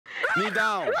Knee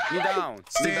down. Knee down.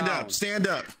 Stand up. Stand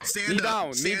up. Stand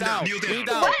up. Knee down. Knee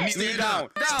down. Knee down.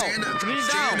 Stand up. Knee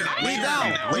down. Knee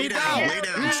down. Lay down. Lay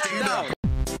down. Stand up.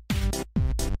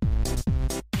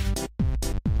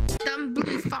 Dumb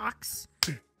blue fox.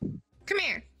 Come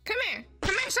here. Come here.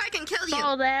 Come here so I can kill you.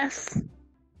 Bald ass.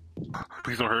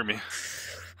 Please don't hurt me.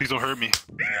 Please don't hurt me.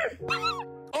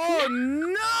 Oh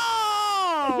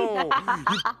no!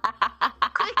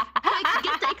 Quick,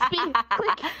 get the XP.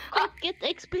 Quick, get the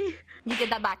XP. You get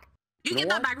that back. You get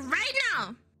that back right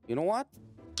now. You know what?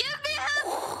 Give me him.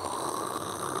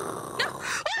 No.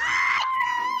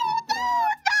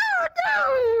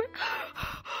 No.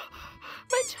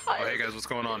 My child. Oh, hey guys, what's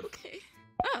going on? Okay.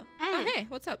 Oh, hey,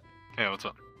 what's up? Hey, what's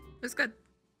up? It's good.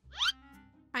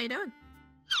 How you doing?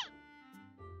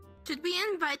 Should we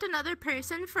invite another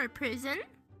person for prison?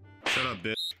 Shut up,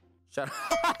 bitch. Shut up.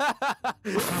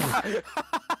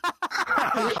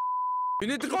 You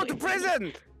need to go to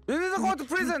prison. You need to go to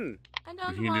prison. I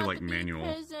don't You can want do like to be manual,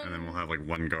 prison. and then we'll have like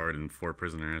 1 guard and 4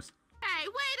 prisoners. Hey,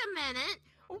 wait a minute.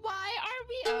 Why are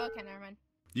we? Oh, okay, never mind.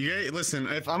 You guys, listen.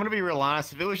 If I'm gonna be real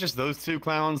honest, if it was just those 2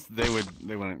 clowns, they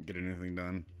wouldn't get anything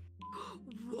done.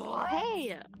 What?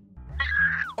 Hey.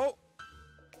 Oh.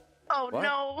 Oh What?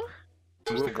 no.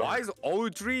 Why is all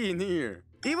 3 in here?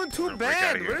 Even too Break bad.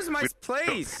 outta here. Where's my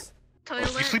place? You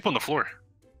Toilet. sleep on the floor.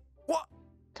 What?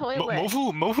 Toilet.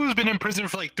 Mofu's been in prison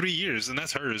for like 3 years, and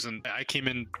that's hers, and I came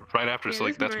in right after, Yeah, so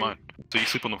like that's that's mine. So you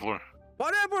sleep on the floor.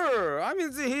 Whatever. I'm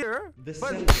in here. The But...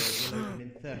 sensor will open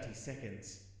in 30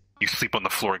 seconds. You sleep on the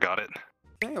floor, got it?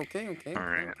 Okay.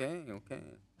 Alright. Okay.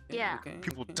 Yeah.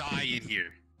 People die in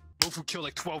here. Mofu killed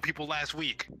like 12 people last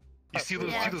week. You see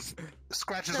those, Yeah. see those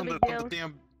scratches No on the big deal.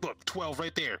 damn look, 12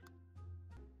 right there.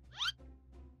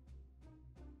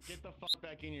 Get the fuck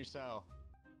back in your cell.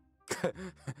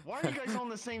 Why are you guys on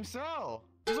the same cell?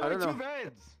 There's I only don't 2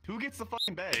 beds. Who gets the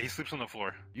fucking bed? Yeah, he sleeps on the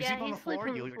floor. You Yeah, sleep on he the floor? sleeps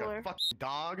on You the look like floor. a fucking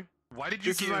dog. Why did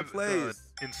you This is give my place.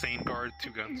 insane guard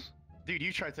 2 guns? Dude,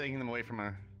 you tried taking them away from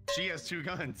her. She has 2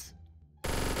 guns.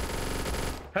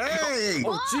 Hey!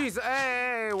 Oh jeez.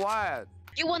 Hey, what?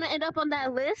 You want to end up on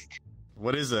that list?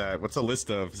 What is that? What's a list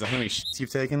of? Is that how many shits you've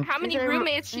taken? How many Is there-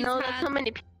 roommates she's No, had? that's how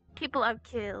many people I've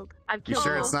killed. You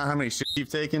sure it's not how many shits you've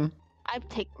taken? I've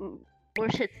taken more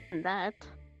shit than that.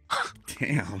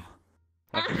 Damn.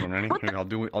 Okay, one ready? Here, I'll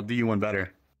do you one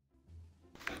better.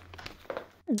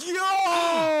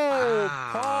 Yo!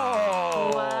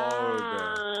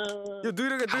 Wow. Yo, do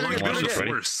it again. How long have you Watch been on this, the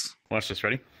ready? force? Watch this,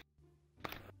 ready?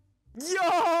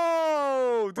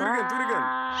 Yo! Do it again.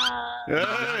 No,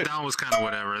 that one was kind of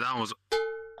whatever. That one was.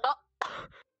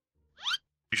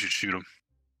 You should shoot him.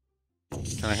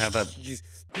 Can I have that? Jeez.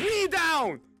 Knee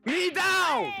down! Knee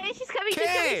down! Hey, she's coming.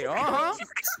 Okay,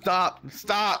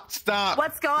 Stop!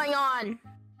 What's going on?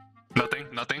 Nothing.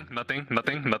 Nothing.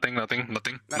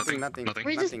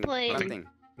 We're just playing.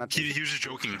 Nothing. He was just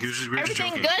joking. We were just Everything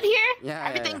joking. good here? Yeah.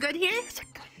 Everything good here?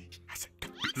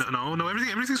 No.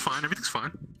 Everything's fine. Everything's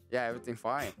fine. Yeah, everything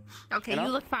fine. Okay, You know?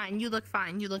 you look fine. You look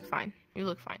fine. You look fine. You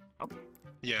look fine. Okay.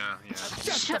 Yeah.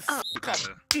 Shut up.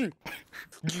 You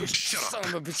shut Son up.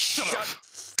 of a bitch. Shut up.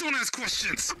 Don't ask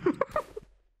questions.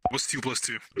 What's 2 plus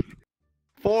 2?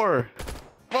 4.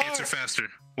 Answer faster.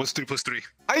 What's 3 plus 3?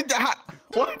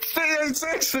 What? Say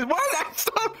 6. What?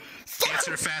 Stop!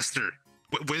 Answer faster.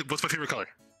 What's my favorite color?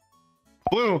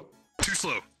 Blue. Too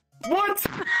slow. What?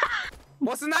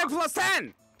 What's the 9 plus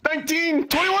 10? 19.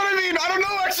 21. I mean, I don't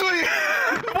know actually.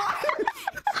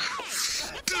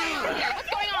 What's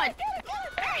going on?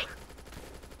 Hey!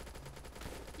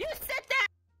 You said that!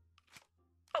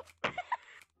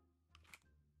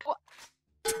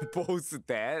 Both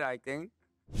dead, I think.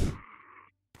 Quiet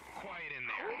in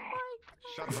there.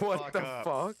 Shut the What fuck the up.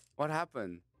 fuck? What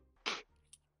happened?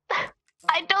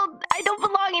 I don't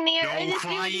belong in here. I No didn't do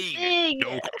crying. anything. No.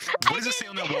 What does it say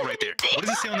on that wall right there? What does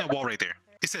it say on that wall right there?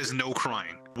 It says no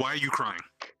crying. Why are you crying?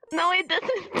 No, it doesn't.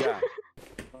 Yeah.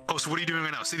 Oh, so what are you doing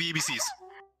right now? Say the ABCs.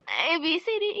 A B C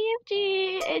D E F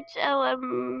G H L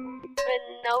M N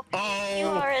O P Q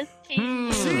R S T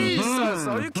Jesus,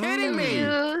 are you kidding me?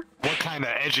 U. What kind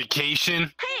of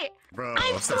education? Hey, Bro,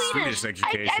 I'm that's that Swedish. Swedish I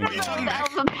education. don't know talking the back?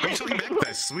 alphabet. Are you talking back?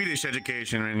 That's Swedish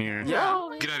education right here. Yeah.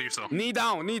 No. Get out of yourself. Knee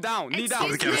down, knee down, knee Go down.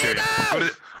 to the cafeteria. Go to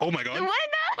the... Oh my god. Why not?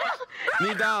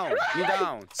 Knee down, knee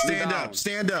down. Stand up,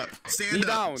 stand up, stand Knee up,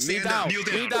 down, knee stand down, up, kneel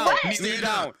down. knee down, What? knee Stand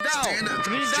down, up, stand up,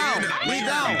 knee stand down, up, knee lay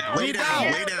down, down, lay knee down,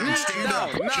 down, lay down, knee stand down.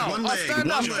 up, Now, one leg,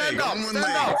 stand up, one stand leg, up, on one stand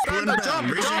leg, up, put stand them up, down,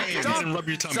 jump, raise your jump, hands. jump, And rub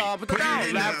your tummy. jump Put your down,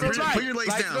 hand left down, to right. put your legs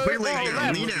Like down, the- put your legs oh, down,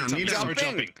 left. knee down, knee down. Start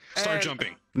jumping. Start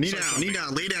jumping. Knee down,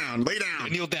 lay down.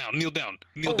 Kneel down.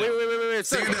 Oh, wait.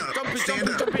 Stand up.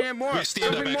 Jumping in more. Wait,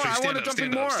 stand up, Jumping more. I actually. want to Stand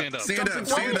jumping up, more. stand up. Stand up,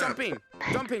 stand up.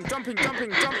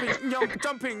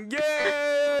 Jumping.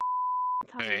 Yeah.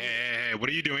 Hey, what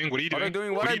are you doing? What are you doing? I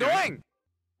was.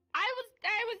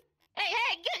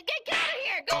 Hey, get out of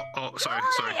here! Go. Oh, sorry.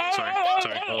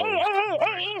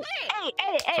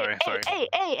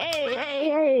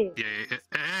 Hey. Yeah.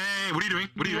 Hey, what are you doing?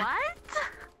 What?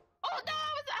 Oh no,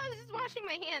 I was just washing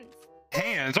my hands.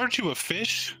 Hands? Aren't you a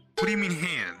fish? What do you mean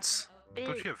hands?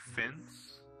 Don't you have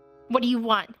fins? What do you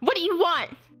want?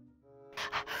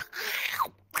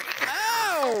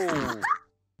 Ow!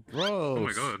 Bro. Oh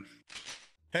my god.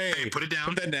 Hey, Put it down.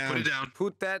 Put that down. Put it down.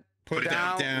 Put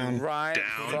that down. Right.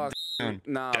 Down. Fuck. Down.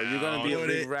 No, you're gonna be a Put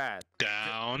big it rat.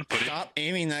 Down. Put it Stop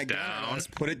aiming that gun down. at us.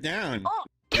 Put it down. Oh,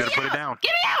 You gotta put it down.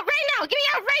 Get me out right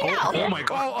now! Oh my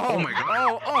god. Oh my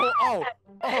god. Oh.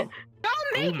 Don't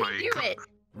make Oh my me do God. it.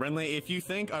 Renly, if you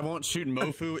think I won't shoot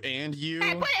Mofu and you,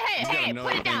 Hey, you got another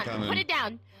put it thing down. coming. Put it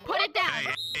down.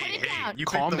 Hey, You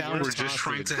calm picked the down. We're worst just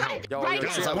trying to hostage. help. Yo, Right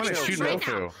Guys, now. I want to chill, shoot chill. Right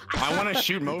Mofu. I want to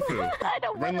shoot Mofu. I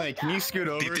don't want Renly, can you scoot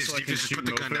over so I can Just shoot put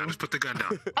the gun down. Mofu? Just put the gun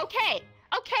down. Okay.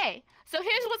 So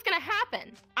here's what's gonna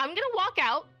happen. I'm gonna walk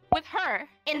out with her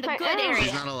in the But good I am. She's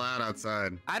area. not allowed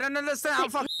outside. I don't understand. I'm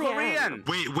fucking Korean.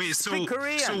 Wait. Speak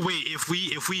Korean. So wait. If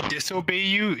we disobey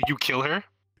you, you kill her.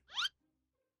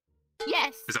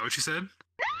 Yes. Is that what you said?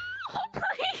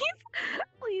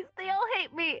 Please, they all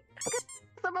hate me. 'Cause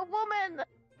I'm a woman.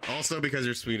 Also because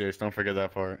you're Swedish, don't forget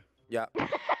that part. Yeah. Oh.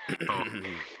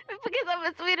 Because I'm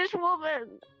a Swedish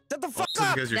woman. Shut the fuck Also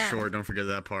up. because you're Damn. short, don't forget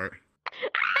that part.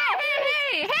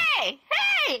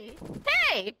 Hey!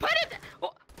 Put it.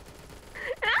 Oh,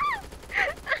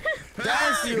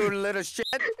 Dance, you little shit.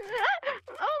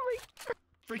 Oh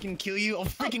Freaking kill you! I'll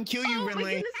freaking kill you, Oh my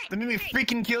Renly! goodness. Let me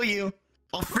freaking kill you!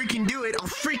 I'll freaking do it! I'll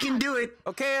freaking do it!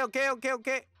 Okay. Look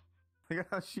at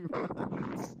how she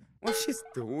runs. What's she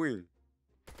doing?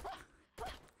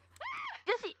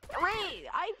 Just wait,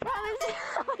 I promise.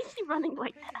 Why is she running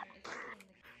like that?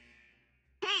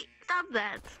 Hey, stop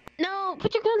that. No,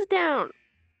 put your guns down.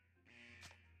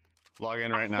 Log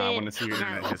in right now. I want to see your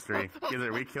internet history.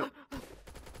 Either we kill.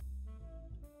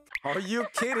 Are you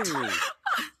kidding me?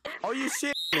 Are you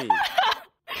shitting me?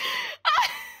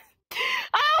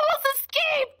 I almost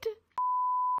escaped.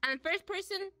 And first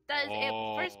prisoner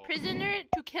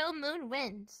to kill Moon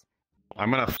wins. I'm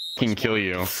gonna fucking kill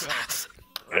you.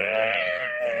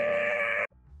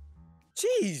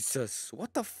 Jesus,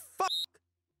 what the fuck?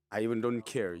 I even don't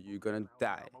care. You're gonna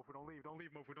die. Mofu, don't leave. Don't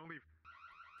leave.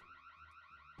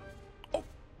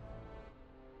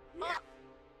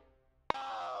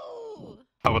 Oh.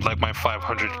 I would like my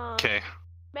 500k.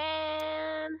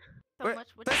 Man. So Wait, much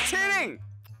would that's you want? cheating!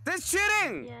 That's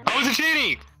cheating! Yeah. How is it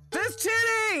cheating? That's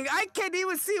cheating! I can't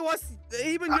even see what's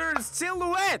even your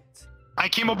silhouette. I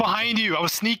came up behind you. I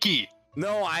was sneaky.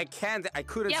 No, I can't. I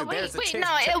couldn't. Yeah, see. wait, There's a wait, chance.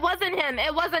 no, it wasn't him.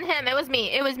 It wasn't him. It was me.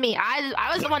 It was me. I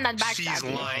was the one that She's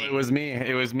backstabbed you. lying. It was me.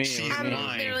 It was me. She's It was I'm me.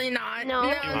 lying. literally not. No, no,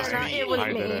 it no, was no, me. it was I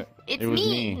did me. it. It's It was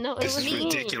me. me. No, it This was is me.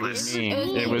 ridiculous. It was me. It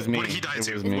was It was me. What did he die It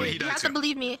to? was What me. did he You die have to? to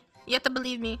believe me. You have to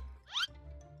believe me.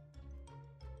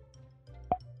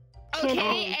 Can't Okay,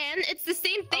 believe- and it's the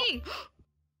same thing.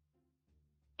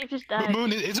 It just died.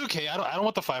 Moon, it's okay. I don't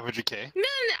want the 500k.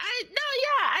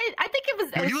 I think it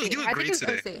was No, OC. you look I think great it was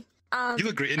today. OC. You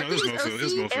look great. No, I it was think Mofu. It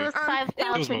was OC. Mofu. It was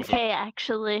was 5,000k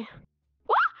actually.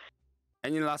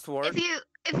 Any last word?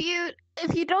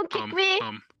 If you don't kick me,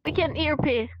 we can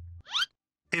ERP.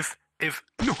 If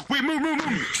no, wait, Moon.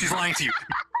 She's lying to you.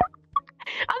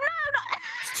 I'm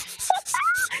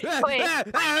not. Wait.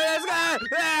 Let's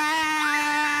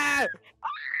go!